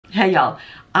Hey y'all,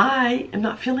 I am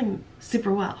not feeling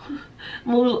super well.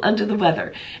 I'm a little under the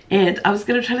weather, and I was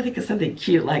gonna try to think of something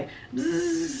cute like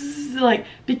bzzz,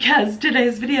 because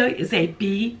today's video is a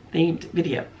bee themed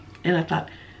video, and I thought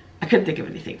I couldn't think of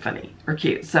anything funny or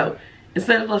cute. So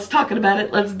instead of let's talking about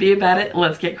it, let's be about it and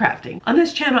let's get crafting. On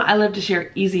this channel, I love to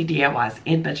share easy DIYs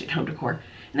and budget home decor.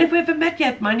 And if we haven't met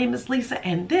yet, my name is Lisa,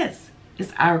 and this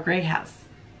is Our Gray House.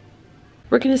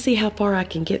 We're going to see how far I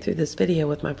can get through this video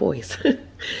with my voice.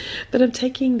 But I'm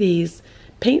taking these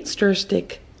paint stir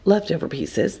stick leftover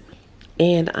pieces,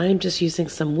 and I'm just using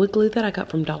some wood glue that I got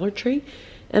from Dollar Tree,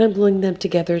 and I'm gluing them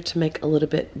together to make a little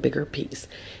bit bigger piece.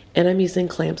 And I'm using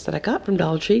clamps that I got from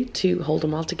Dollar Tree to hold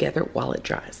them all together while it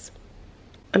dries.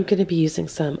 I'm going to be using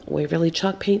some Waverly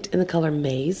chalk paint in the color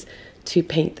Maize to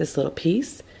paint this little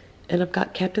piece, and I've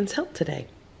got Captain's help today.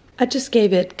 I just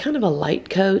gave it kind of a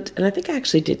light coat, and I think I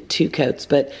actually did 2 coats,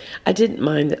 but I didn't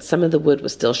mind that some of the wood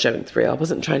was still showing through. I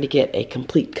wasn't trying to get a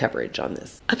complete coverage on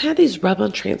this. I've had these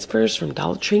rub-on transfers from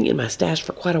Dollar Tree in my stash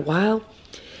for quite a while,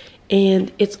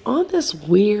 and it's on this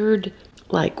weird,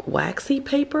 like, waxy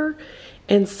paper,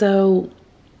 and so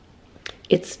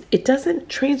it doesn't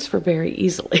transfer very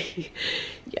easily.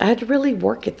 I had to really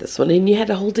work at this one, and you had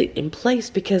to hold it in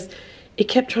place because it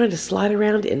kept trying to slide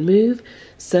around and move,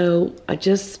 so I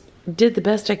just did the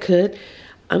best I could.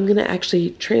 I'm going to actually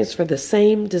transfer the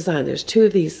same design. There's 2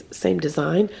 of these same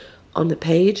design on the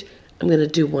page. I'm going to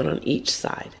do one on each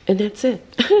side. And that's it.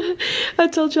 I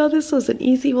told y'all this was an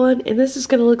easy one, and this is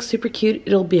going to look super cute.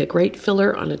 It'll be a great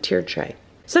filler on a tier tray.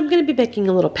 So I'm going to be making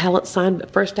a little palette sign,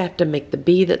 but first I have to make the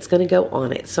bee that's going to go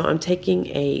on it. So I'm taking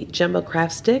a jumbo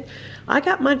craft stick. I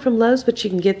got mine from Lowe's, but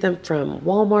you can get them from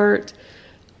Walmart,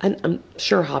 and I'm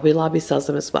sure Hobby Lobby sells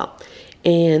them as well.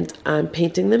 And I'm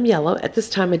painting them yellow. At this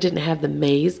time I didn't have the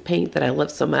Maize paint that I love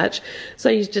so much,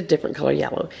 so I used a different color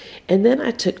yellow. And then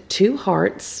I took 2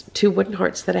 wooden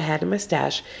hearts that I had in my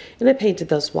stash, and I painted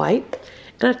those white.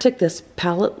 And I took this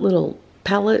little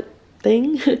palette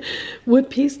thing, wood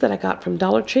piece that I got from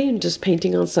Dollar Tree, and just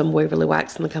painting on some Waverly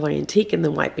wax in the color Antique and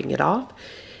then wiping it off.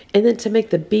 And then to make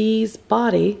the bee's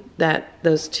body that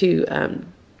those 2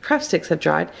 craft sticks have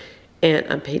dried, and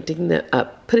I'm painting them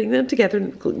up, putting them together,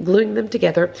 gluing them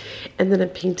together, and then I'm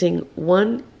painting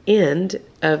one end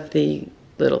of the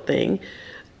little thing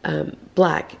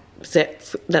black. So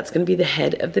that's going to be the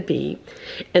head of the bee,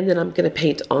 and then I'm going to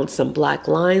paint on some black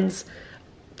lines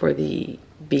for the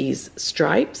bee's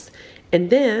stripes,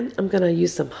 and then I'm going to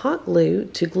use some hot glue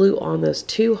to glue on those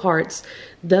 2 hearts.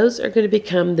 Those are going to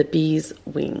become the bee's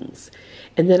wings,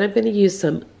 and then I'm going to use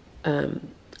some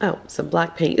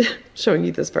black paint. Showing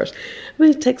you this first. I'm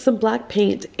going to take some black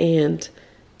paint and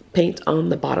paint on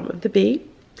the bottom of the bee.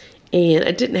 And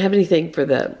I didn't have anything for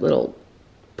the little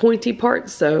pointy part,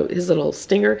 so his little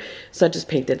stinger, so I just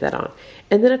painted that on.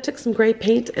 And then I took some gray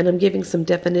paint, and I'm giving some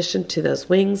definition to those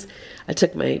wings. I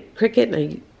took my Cricut and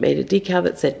I made a decal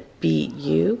that said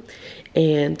BU.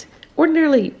 And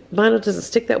ordinarily vinyl doesn't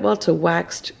stick that well to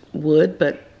waxed wood,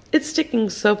 but it's sticking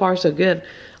so far so good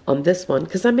on this one,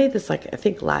 because I made this I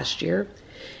think last year,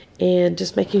 and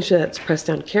just making sure that's pressed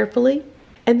down carefully.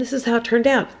 And this is how it turned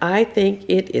out. I think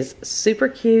it is super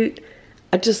cute.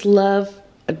 I just love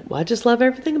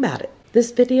everything about it.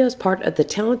 This video is part of the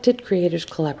Talented Creators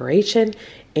collaboration,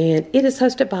 and it is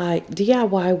hosted by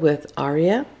DIY with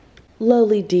Aria,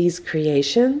 Lowly D's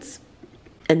Creations,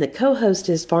 and the co-host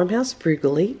is Farmhouse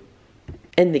Frugally,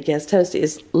 and the guest host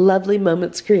is Lovely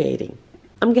Moments Creating.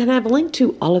 I'm going to have a link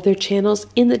to all of their channels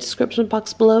in the description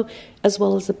box below, as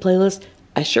well as the playlist.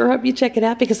 I sure hope you check it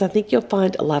out because I think you'll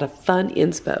find a lot of fun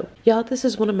inspo. Y'all, this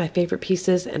is one of my favorite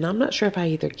pieces, and I'm not sure if I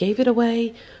either gave it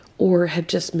away or have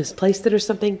just misplaced it or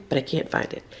something, but I can't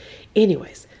find it.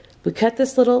 Anyways, we cut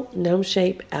this little gnome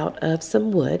shape out of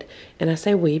some wood, and I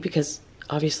say we because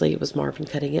obviously it was Marvin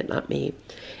cutting it, not me.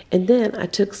 And then I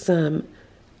took some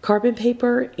carbon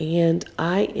paper, and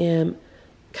I am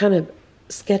kind of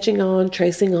tracing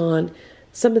on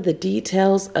some of the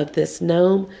details of this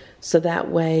gnome, so that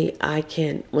way I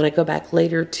can, when I go back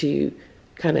later to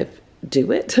kind of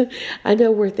do it, I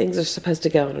know where things are supposed to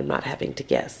go and I'm not having to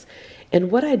guess. And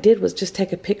what I did was just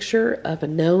take a picture of a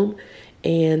gnome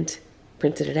and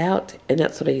printed it out, and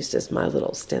that's what I used as my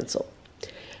little stencil.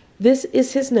 This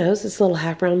is his nose, this little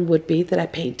half-round wood bead that I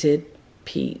painted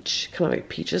peach, kind of like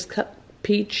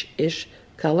peach-ish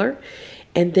color.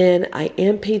 And then I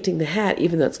am painting the hat,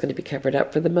 even though it's going to be covered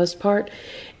up for the most part.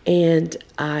 And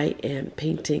I am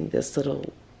painting this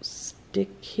little stick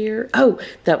here. Oh,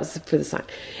 that was for the sign.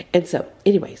 And so,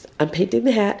 anyways, I'm painting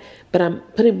the hat, but I'm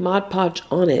putting Mod Podge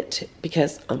on it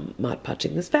because I'm Mod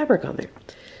Podging this fabric on there.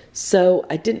 So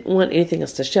I didn't want anything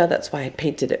else to show. That's why I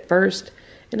painted it first.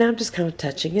 And now I'm just kind of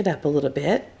touching it up a little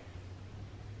bit.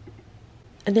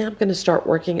 And now I'm going to start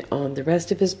working on the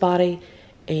rest of his body.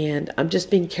 And I'm just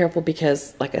being careful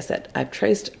because, like I said, I've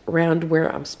traced around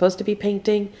where I'm supposed to be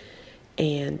painting.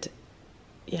 And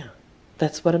yeah,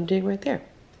 that's what I'm doing right there.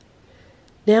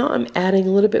 Now I'm adding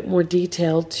a little bit more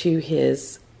detail to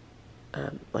his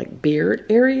like beard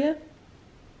area.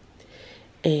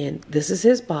 And this is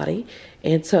his body.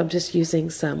 And so I'm just using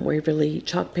some Waverly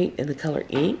chalk paint in the color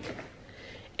ink.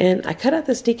 And I cut out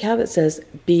this decal that says,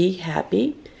 "Be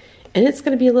happy." And it's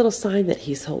going to be a little sign that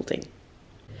he's holding.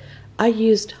 I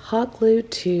used hot glue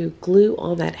to glue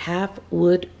on that half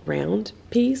wood round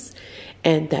piece.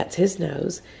 And that's his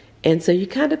nose. And so you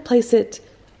kind of place it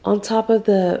on top of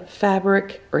the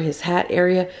fabric or his hat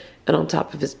area and on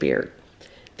top of his beard.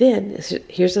 Then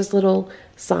here's this little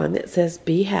sign that says,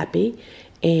 "Be happy."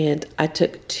 And I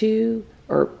took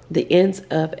the ends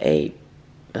of a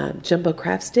jumbo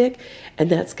craft stick, and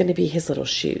that's going to be his little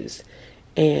shoes.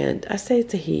 And I say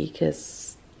it's a he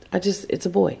because it's a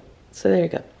boy. So there you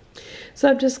go. So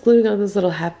I'm just gluing on those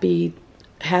little half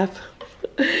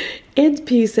end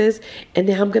pieces, and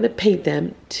now I'm going to paint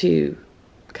them to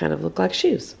kind of look like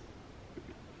shoes.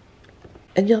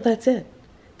 And y'all, that's it.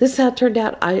 This is how it turned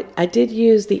out. I did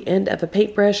use the end of a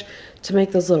paintbrush to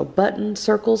make those little button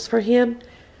circles for him.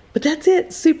 But that's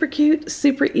it. Super cute,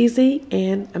 super easy,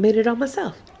 and I made it all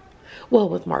myself. Well,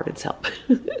 with Marvin's help.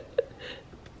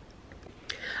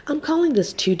 I'm calling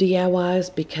this 2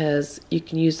 DIYs because you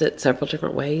can use it several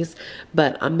different ways,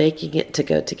 but I'm making it to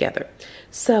go together.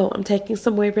 So I'm taking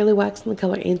some Waverly wax in the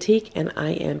color Antique, and I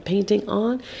am painting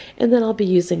on, and then I'll be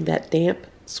using that damp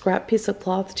scrap piece of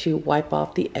cloth to wipe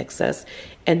off the excess,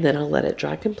 and then I'll let it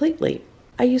dry completely.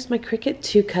 I used my Cricut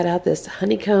to cut out this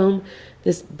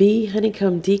bee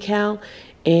honeycomb decal,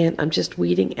 and I'm just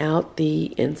weeding out the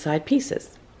inside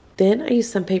pieces. Then I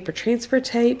used some paper transfer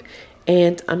tape,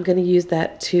 and I'm going to use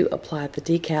that to apply the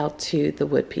decal to the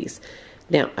wood piece.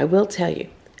 Now, I will tell you,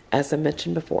 as I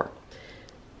mentioned before,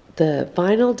 the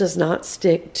vinyl does not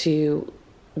stick to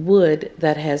wood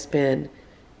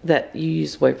that you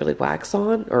use Waverly wax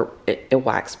on, or a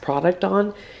wax product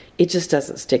on. It just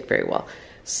doesn't stick very well.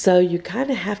 So you kind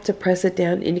of have to press it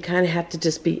down, and you kind of have to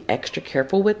just be extra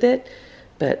careful with it.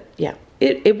 But yeah,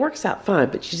 it works out fine,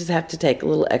 but you just have to take a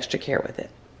little extra care with it.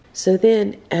 So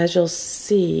then, as you'll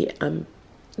see, I'm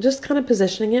just kind of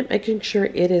positioning it, making sure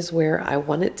it is where I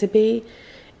want it to be.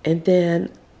 And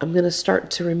then I'm going to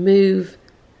start to remove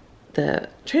the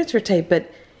transfer tape,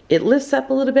 but it lifts up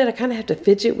a little bit. I kind of have to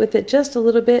fidget with it just a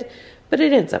little bit, but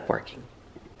it ends up working.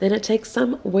 Then I take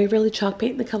some Waverly chalk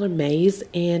paint in the color Maize,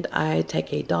 and I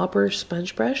take a dauber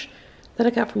sponge brush that I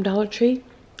got from Dollar Tree,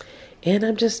 and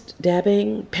I'm just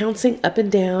dabbing, pouncing up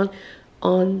and down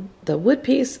on the wood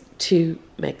piece to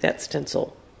make that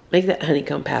stencil, make that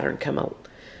honeycomb pattern come out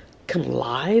to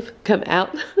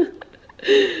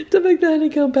make the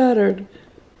honeycomb pattern.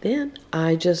 Then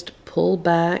I just pull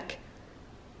back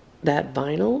that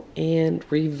vinyl and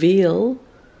reveal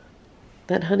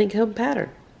that honeycomb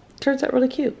pattern. Turns out really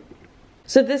cute.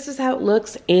 So this is how it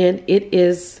looks, and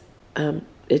it's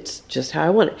just how I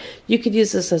want it. You could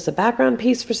use this as a background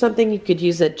piece for something. You could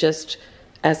use it just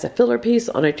as a filler piece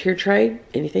on a tier tray,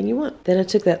 anything you want. Then I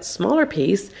took that smaller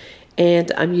piece,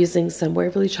 and I'm using some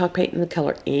Waverly chalk paint in the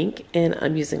color Ink, and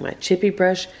I'm using my chippy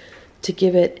brush to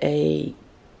give it a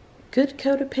good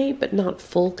coat of paint, but not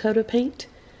full coat of paint,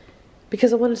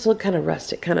 because I want it to look kind of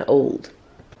rustic, kind of old.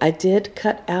 I did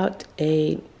cut out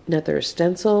another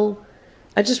stencil.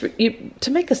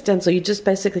 To make a stencil, you just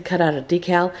basically cut out a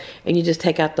decal, and you just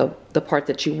take out the part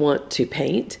that you want to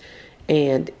paint,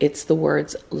 and it's the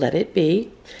words "Let It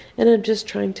Be," and I'm just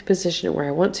trying to position it where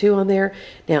I want to on there.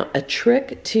 Now, a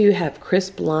trick to have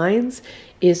crisp lines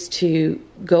is to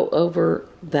go over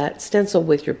that stencil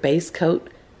with your base coat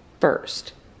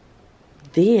first.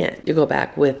 Then you go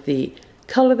back with the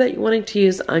color that you're wanting to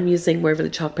use. I'm using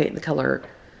Waverly chalk paint in the color,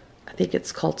 I think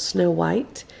it's called Snow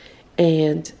White,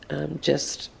 and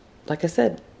just, like I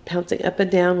said, pouncing up and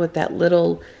down with that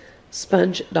little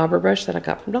sponge dauber brush that I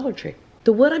got from Dollar Tree.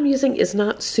 The wood I'm using is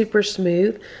not super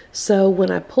smooth, so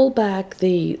when I pull back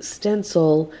the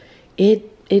stencil, it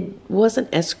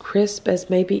wasn't as crisp as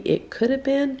maybe it could have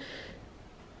been.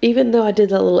 Even though I did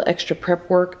that little extra prep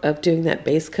work of doing that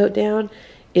base coat down,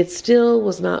 it still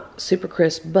was not super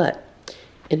crisp, but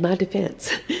in my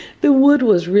defense, the wood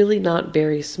was really not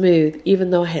very smooth.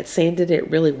 Even though I had sanded it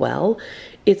really well,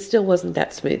 it still wasn't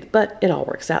that smooth, but it all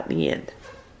works out in the end.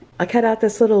 I cut out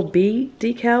this little bee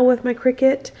decal with my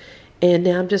Cricut, and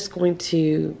now I'm just going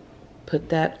to put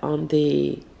that on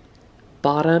the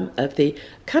bottom of the,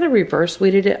 kind of reverse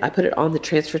weeded it. I put it on the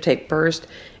transfer tape first,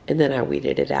 and then I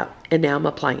weeded it out. And now I'm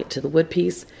applying it to the wood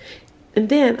piece. And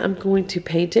then I'm going to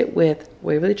paint it with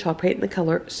Waverly chalk paint in the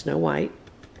color Snow White.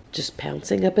 Just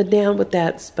pouncing up and down with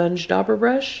that sponge dauber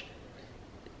brush.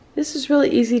 This is really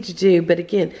easy to do, but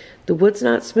again, the wood's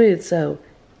not smooth, so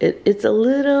it's a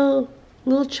little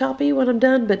choppy when I'm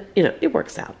done, but you know, it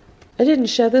works out. I didn't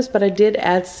show this, but I did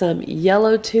add some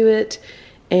yellow to it,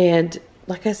 and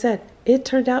like I said, it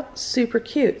turned out super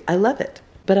cute. I love it.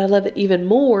 But I love it even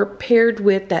more paired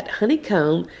with that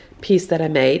honeycomb piece that I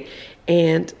made,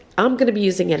 and I'm going to be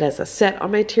using it as a set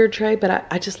on my tier tray, but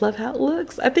I just love how it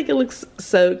looks. I think it looks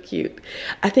so cute.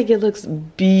 I think it looks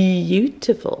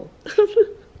beautiful.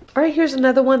 All right, here's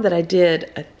another one that I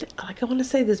did. I want to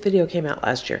say this video came out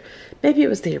last year. Maybe it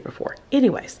was the year before.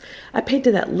 Anyways, I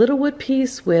painted that little wood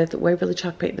piece with Waverly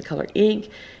chalk paint in the color ink,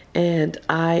 and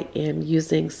I am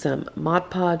using some Mod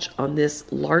Podge on this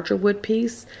larger wood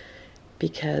piece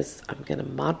because I'm going to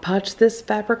Mod Podge this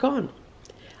fabric on.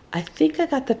 I think I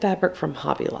got the fabric from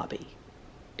Hobby Lobby,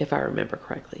 if I remember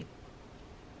correctly.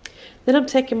 Then I'm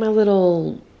taking my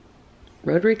little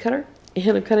rotary cutter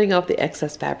and I'm cutting off the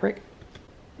excess fabric.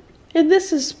 And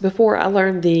this is before I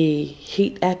learned the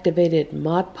heat activated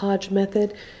Mod Podge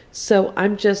method. So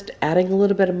I'm just adding a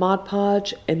little bit of Mod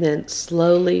Podge and then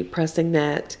slowly pressing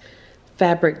that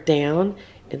fabric down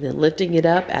and then lifting it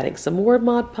up, adding some more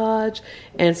Mod Podge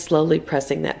and slowly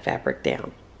pressing that fabric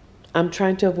down. I'm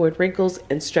trying to avoid wrinkles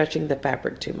and stretching the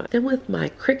fabric too much. Then with my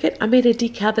Cricut, I made a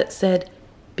decal that said,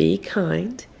 "Be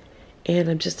kind," and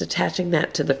I'm just attaching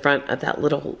that to the front of that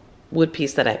little wood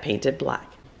piece that I painted black.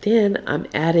 Then I'm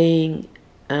adding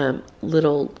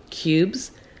little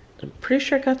cubes. I'm pretty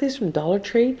sure I got these from Dollar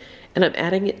Tree, and I'm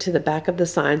adding it to the back of the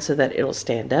sign so that it'll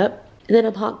stand up. And then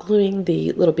I'm hot gluing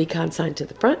the little Be Kind sign to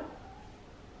the front.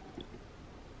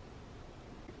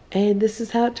 And this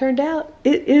is how it turned out.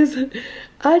 It is,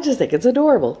 I just think it's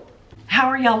adorable. How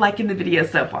are y'all liking the video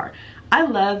so far? I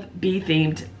love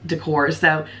bee-themed decor,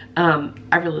 so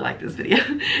I really like this video.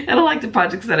 And I like the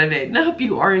projects that I made. And I hope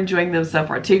you are enjoying them so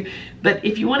far too. But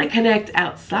if you want to connect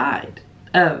outside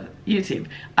of YouTube,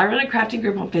 I run a crafting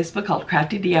group on Facebook called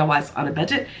Crafty DIYs on a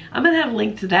Budget. I'm going to have a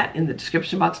link to that in the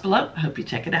description box below. I hope you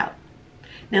check it out.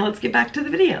 Now let's get back to the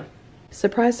video.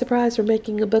 Surprise, surprise, we're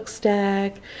making a book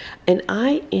stack. And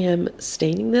I am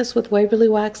staining this with Waverly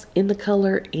Wax in the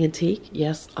color Antique.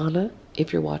 Yes, Anna,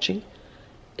 if you're watching.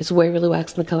 It's Waverly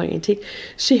Wax in the color Antique.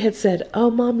 She had said, "Oh,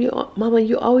 Mama,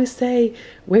 you always say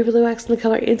Waverly Wax in the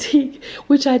color Antique,"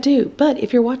 which I do. But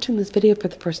if you're watching this video for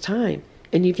the first time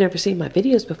and you've never seen my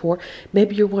videos before,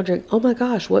 maybe you're wondering, "Oh my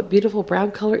gosh, what beautiful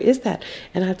brown color is that?"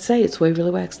 And I'd say it's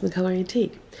Waverly Wax in the color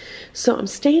Antique. So I'm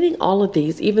staining all of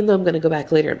these, even though I'm going to go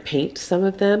back later and paint some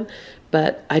of them.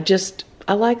 But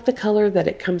I like the color that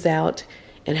it comes out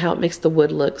and how it makes the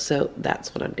wood look, so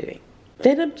that's what I'm doing.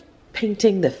 Then I'm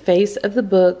painting the face of the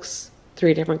books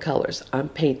 3 different colors. I'm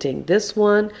painting this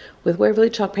one with Waverly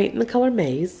chalk paint in the color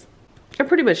Maize. I'm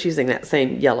pretty much using that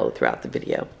same yellow throughout the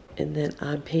video. And then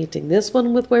I'm painting this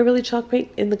one with Waverly chalk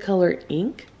paint in the color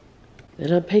Ink.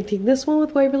 And I'm painting this one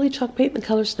with Waverly chalk paint in the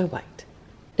color Snow White.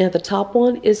 Now the top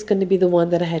one is going to be the one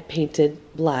that I had painted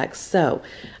black. So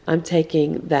I'm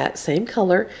taking that same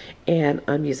color and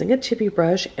I'm using a chippy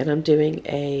brush and I'm doing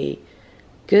a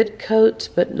good coat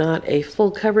but not a full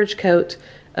coverage coat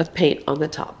of paint on the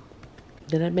top.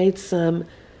 Then I made some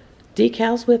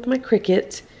decals with my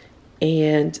Cricut,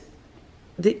 and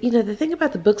the thing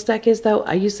about the book stack is though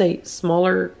I use a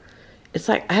smaller, it's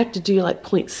like I have to do like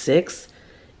 0.6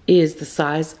 is the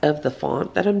size of the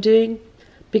font that I'm doing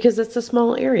because it's a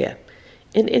small area.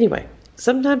 And anyway,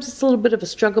 sometimes it's a little bit of a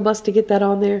struggle bus to get that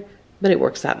on there, but it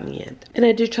works out in the end. And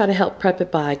I do try to help prep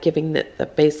it by giving the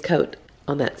base coat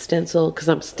on that stencil because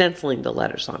I'm stenciling the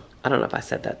letters on. I don't know if I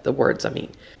said that, the words I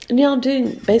mean. And yeah, I'm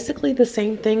doing basically the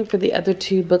same thing for the other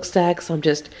 2 book stacks. I'm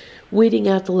just weeding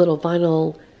out the little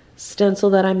vinyl stencil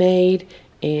that I made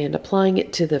and applying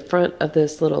it to the front of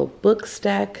this little book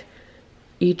stack,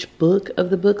 each book of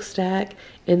the book stack,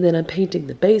 and then I'm painting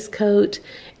the base coat,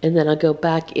 and then I go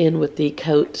back in with the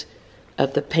coat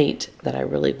of the paint that I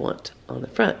really want on the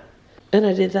front. And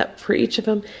I did that for each of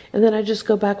them, and then I just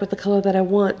go back with the color that I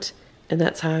want, and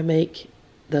that's how I make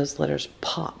those letters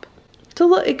pop. So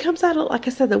look, it comes out, like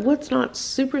I said, the wood's not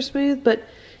super smooth, but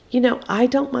I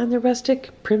don't mind the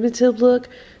rustic, primitive look,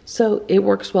 so it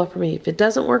works well for me. If it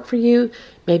doesn't work for you,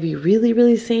 maybe really,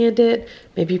 really sand it.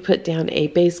 Maybe put down a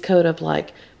base coat of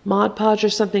like Mod Podge or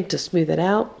something to smooth it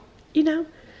out.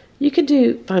 You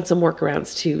can find some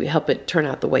workarounds to help it turn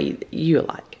out the way you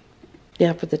like.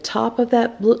 Now for the top of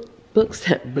that book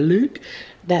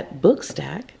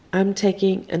stack, I'm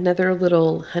taking another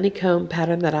little honeycomb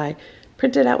pattern that I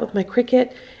print it out with my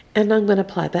Cricut, and I'm going to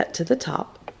apply that to the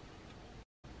top.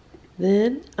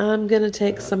 Then I'm going to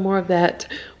take some more of that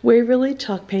Waverly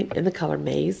chalk paint in the color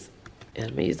Maize. And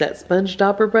I'm going to use that sponge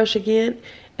dauber brush again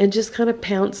and just kind of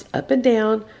pounce up and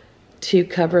down to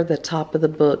cover the top of the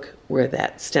book where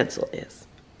that stencil is.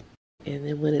 And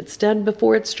then when it's done,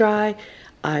 before it's dry,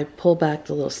 I pull back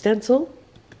the little stencil,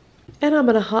 and I'm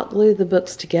going to hot glue the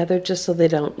books together just so they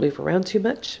don't move around too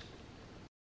much.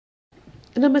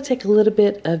 And I'm going to take a little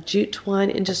bit of jute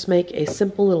twine and just make a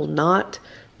simple little knot,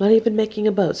 not even making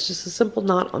a bow, it's just a simple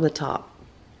knot on the top.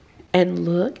 And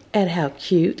look at how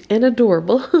cute and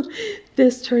adorable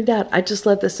this turned out. I just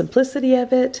love the simplicity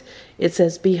of it. It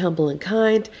says, "Be humble and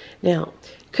kind." Now,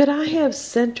 could I have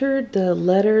centered the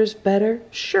letters better?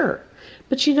 Sure.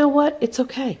 But you know what? It's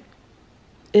okay.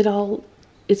 It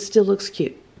still looks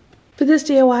cute. For this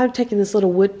DIY, I'm taking this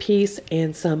little wood piece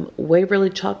and some Waverly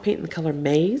chalk paint in the color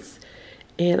Maize.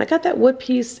 And I got that wood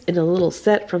piece in a little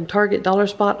set from Target Dollar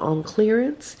Spot on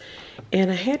clearance. And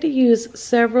I had to use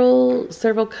several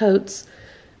coats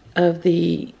of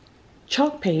the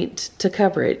chalk paint to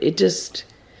cover it.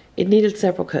 It needed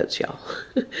several coats, y'all.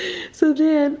 So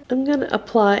then I'm going to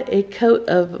apply a coat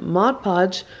of Mod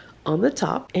Podge on the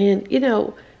top. And, you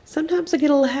know, sometimes I get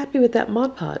a little happy with that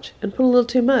Mod Podge and put a little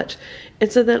too much.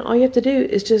 And so then all you have to do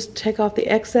is just take off the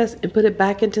excess and put it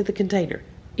back into the container.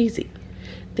 Easy.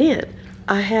 Then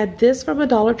I had this from a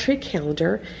Dollar Tree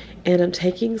calendar, and I'm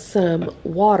taking some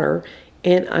water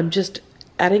and I'm just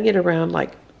adding it around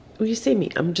like, well, you see me,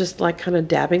 I'm just like kind of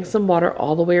dabbing some water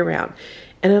all the way around.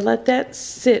 And I let that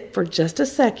sit for just a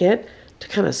second to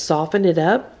kind of soften it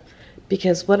up,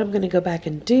 because what I'm going to go back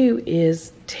and do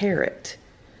is tear it.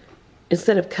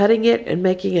 Instead of cutting it and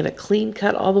making it a clean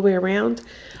cut all the way around,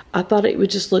 I thought it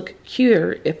would just look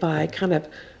cuter if I kind of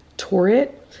tore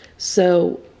it.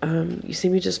 So you see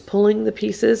me just pulling the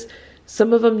pieces.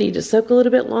 Some of them need to soak a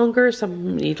little bit longer, some of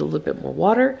them need a little bit more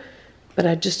water, but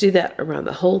I just do that around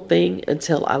the whole thing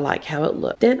until I like how it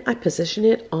looks. Then I position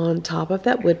it on top of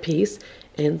that wood piece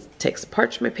and take some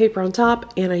parchment paper on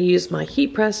top, and I use my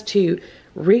heat press to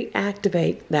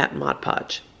reactivate that Mod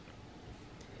Podge.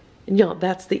 And y'all,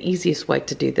 that's the easiest way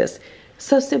to do this.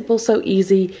 So simple, so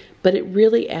easy, but it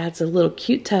really adds a little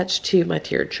cute touch to my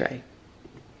tiered tray.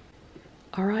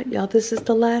 Alright, y'all, this is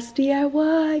the last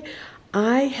DIY.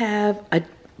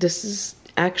 This is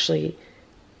actually,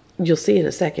 you'll see in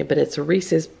a second, but it's a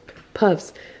Reese's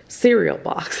Puffs cereal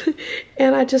box.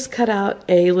 And I just cut out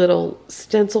a little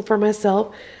stencil for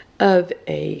myself of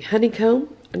a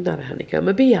honeycomb, not a honeycomb,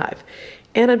 a beehive.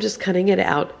 And I'm just cutting it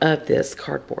out of this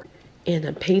cardboard. And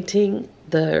I'm painting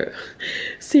the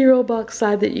cereal box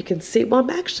side that you can see. Well,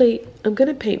 I'm going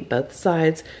to paint both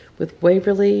sides with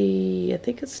Waverly, I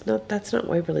think that's not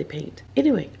Waverly paint.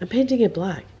 Anyway, I'm painting it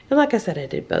black. And like I said, I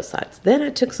did both sides. Then I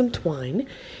took some twine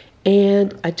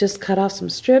and I just cut off some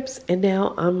strips, and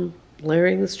now I'm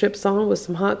layering the strips on with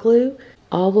some hot glue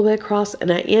all the way across.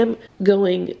 And I am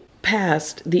going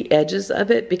past the edges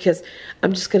of it because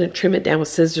I'm just going to trim it down with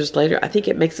scissors later. I think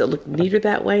it makes it look neater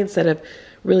that way instead of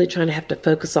really trying to have to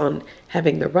focus on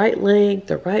having the right length,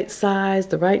 the right size,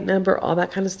 the right number, all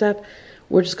that kind of stuff.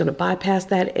 We're just going to bypass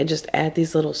that and just add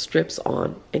these little strips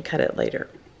on and cut it later.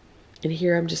 And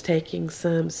here I'm just taking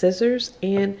some scissors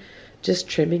and just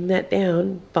trimming that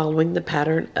down following the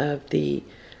pattern of the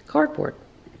cardboard.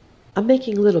 I'm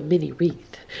making a little mini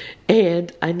wreath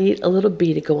and I need a little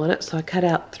bee to go on it, so I cut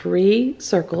out 3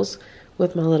 circles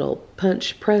with my little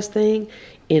punch press thing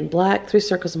in black, 3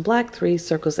 circles in black, 3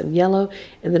 circles in yellow,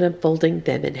 and then I'm folding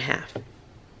them in half.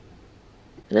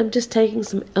 And I'm just taking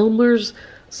some Elmer's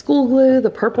school glue, the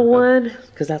purple one,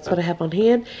 because that's what I have on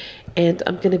hand, and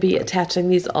I'm going to be attaching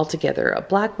these all together. A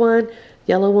black one,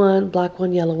 yellow one, black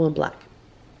one, yellow one, black.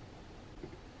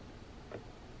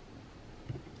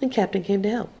 And Captain came to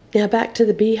help. Now back to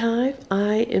the beehive.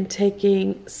 I am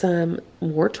taking some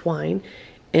more twine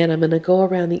and I'm going to go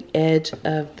around the edge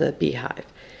of the beehive.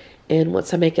 And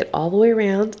once I make it all the way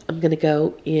around, I'm going to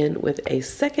go in with a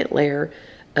second layer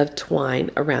of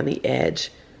twine around the edge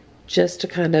just to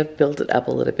kind of build it up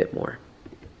a little bit more.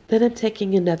 Then I'm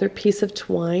taking another piece of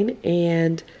twine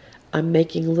and I'm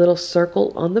making a little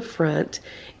circle on the front,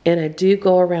 and I do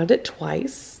go around it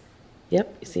twice.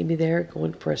 Yep, you see me there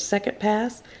going for a second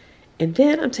pass. And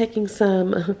then I'm taking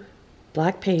some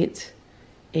black paint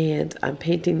and I'm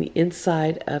painting the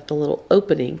inside of the little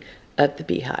opening of the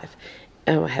beehive.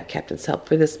 And I have Captain's help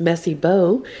for this messy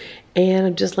bow, and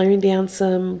I'm just layering down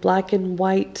some black and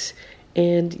white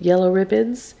and yellow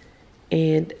ribbons,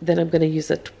 and then I'm going to use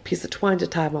a piece of twine to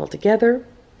tie them all together.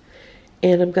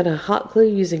 And I'm going to hot glue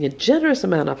using a generous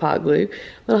amount of hot glue.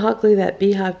 I'm going to hot glue that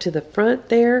beehive to the front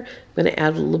there. I'm going to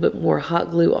add a little bit more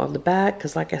hot glue on the back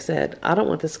because, like I said, I don't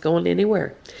want this going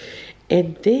anywhere.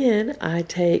 And then I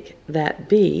take that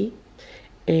bee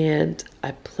and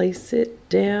I place it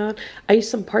down. I use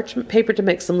some parchment paper to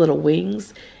make some little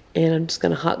wings, and I'm just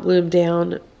going to hot glue them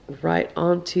down right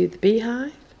onto the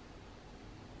beehive,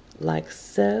 like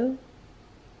so.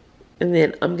 And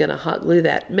then I'm going to hot glue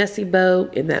that messy bow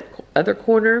in that other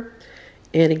corner.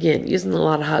 And again, using a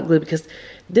lot of hot glue because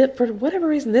for whatever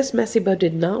reason, this messy bow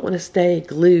did not want to stay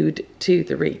glued to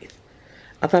the wreath.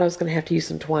 I thought I was going to have to use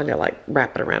some twine to like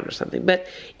wrap it around or something. But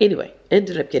anyway,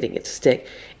 ended up getting it to stick.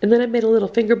 And then I made a little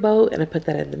finger bow and I put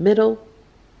that in the middle.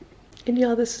 And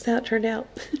y'all, this is how it turned out.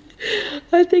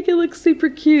 I think it looks super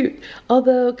cute.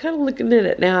 Although, kind of looking at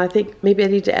it now, I think maybe I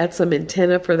need to add some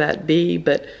antenna for that bee.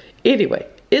 But anyway,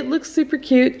 it looks super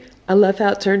cute. I love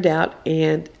how it turned out,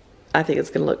 and I think it's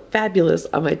going to look fabulous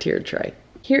on my tiered tray.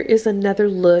 Here is another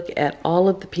look at all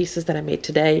of the pieces that I made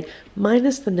today,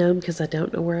 minus the gnome because I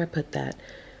don't know where I put that.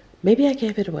 Maybe I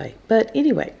gave it away. But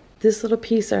anyway, this little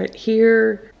piece right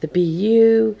here, the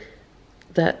BU,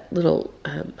 that little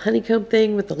honeycomb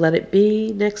thing with the Let It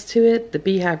Be next to it, the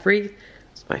beehive wreath,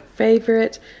 it's my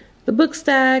favorite. The book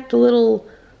stack, the little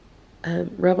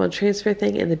rub-on transfer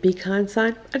thing, and the Be Kind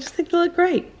sign. I just think they look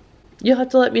great. You'll have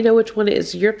to let me know which one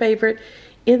is your favorite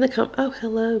in the Oh,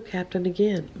 hello, Captain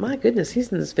again. My goodness,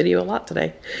 he's in this video a lot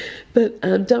today. But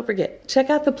don't forget, check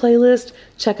out the playlist,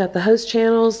 check out the host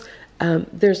channels.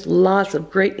 There's lots of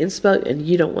great inspo, and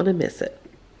you don't want to miss it.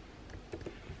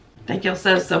 Thank y'all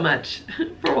so much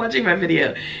for watching my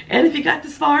video. And if you got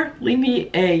this far, leave me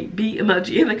a bee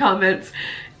emoji in the comments.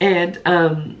 And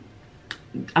I'm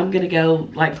going to go,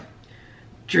 like,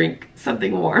 drink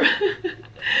something warm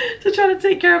to try to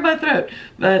take care of my throat.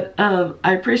 But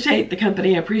I appreciate the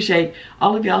company. I appreciate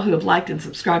all of y'all who have liked and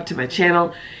subscribed to my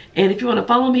channel. And if you want to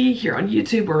follow me here on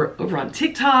YouTube or over on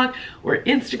TikTok or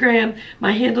Instagram,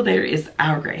 my handle there is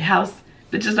Our Gray House.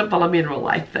 But just don't follow me in real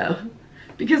life though,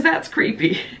 because that's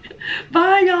creepy.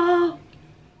 Bye y'all.